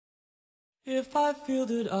If I feel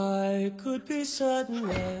that I could be certain,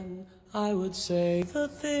 then I would say the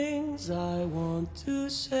things I want to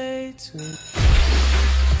say to.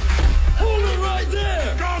 Hold it right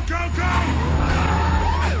there! Go, go, go!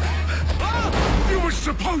 Ah! You were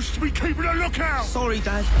supposed to be keeping a lookout! Sorry,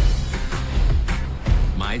 Dad.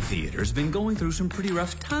 My theater's been going through some pretty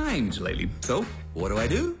rough times lately. So, what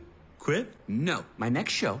do? Quit? No. My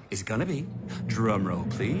next show is gonna be, drumroll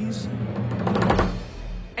please,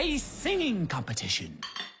 a singing competition.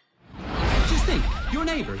 Just think, your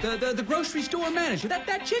neighbor, the grocery store manager,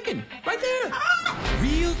 that chicken, right there.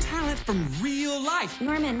 Real talent from real life.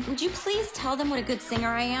 Norman, would you please tell them what a good singer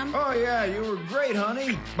I am? Oh, yeah, you were great,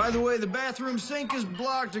 honey. By the way, the bathroom sink is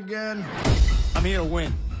blocked again. I'm here to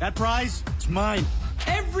win. That prize, it's mine.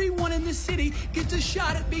 Everyone in the city gets a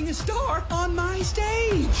shot at being a star on my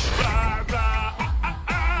stage. Rah, rah,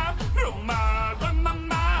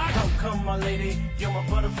 Come, my lady, you're my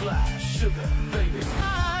butterfly, sugar, baby.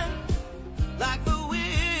 Like the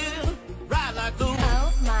wind, ride like the wind.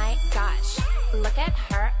 Oh my gosh, look at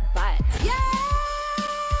her butt.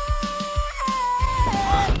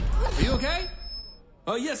 Are you okay?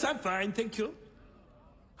 Oh, yes, I'm fine, thank you.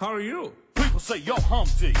 How are you? People say, yo,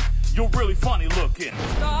 Humpty, you're really funny looking.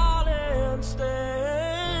 Darling,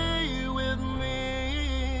 stay with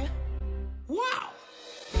me. Wow.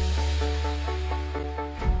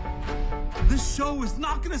 This show is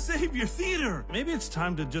not gonna save your theater. Maybe it's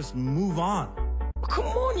time to just move on. Come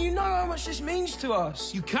on, you know how much this means to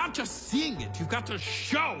us. You can't just sing it. You've got to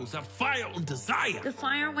show the fire and desire. The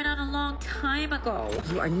fire went out a long time ago.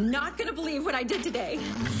 You are not gonna believe what I did today.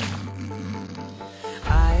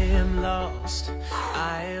 I am lost.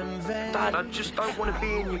 I am vain. Dad, I just don't want to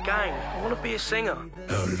be in your gang. I want to be a singer.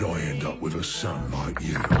 How did I end up with a son like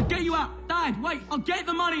you? I'll get you out. Dad, wait, I'll get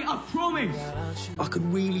the money, I promise. I could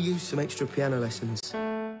really use some extra piano lessons.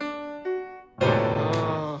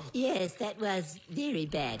 Yes, that was very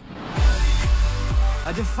bad.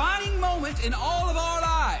 A defining moment in all of our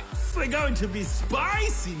lives. We're going to be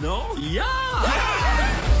spicy, no? Yeah!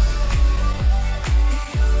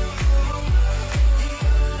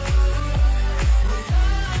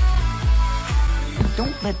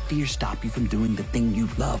 Don't let fear stop you from doing the thing you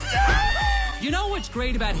love. You know what's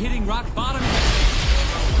great about hitting rock bottom?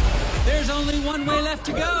 There's only one way left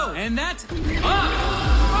to go, and that's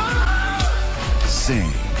up! Sing.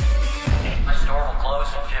 My store will close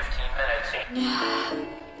in 15 minutes.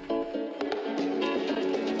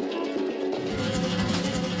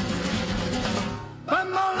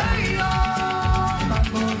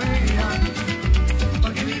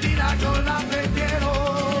 Porque mi vida yo la prefiero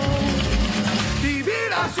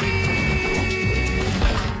vivir así.